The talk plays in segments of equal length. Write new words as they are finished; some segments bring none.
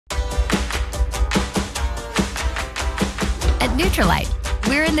At NUTRILITE,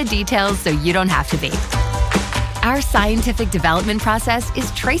 we're in the details so you don't have to be. Our scientific development process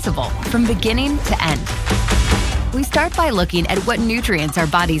is traceable from beginning to end. We start by looking at what nutrients our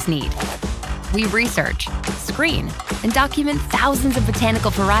bodies need. We research, screen, and document thousands of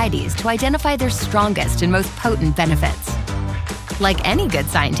botanical varieties to identify their strongest and most potent benefits. Like any good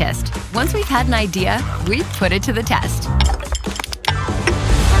scientist, once we've had an idea, we put it to the test.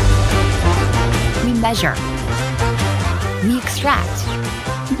 We measure. We extract.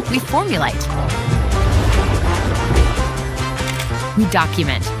 We formulate. We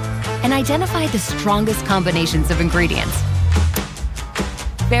document and identify the strongest combinations of ingredients,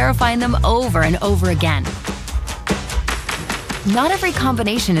 verifying them over and over again. Not every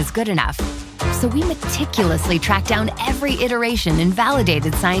combination is good enough, so we meticulously track down every iteration in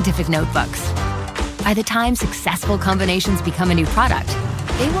validated scientific notebooks. By the time successful combinations become a new product,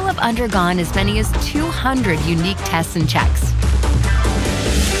 they will have undergone as many as 200 unique tests and checks.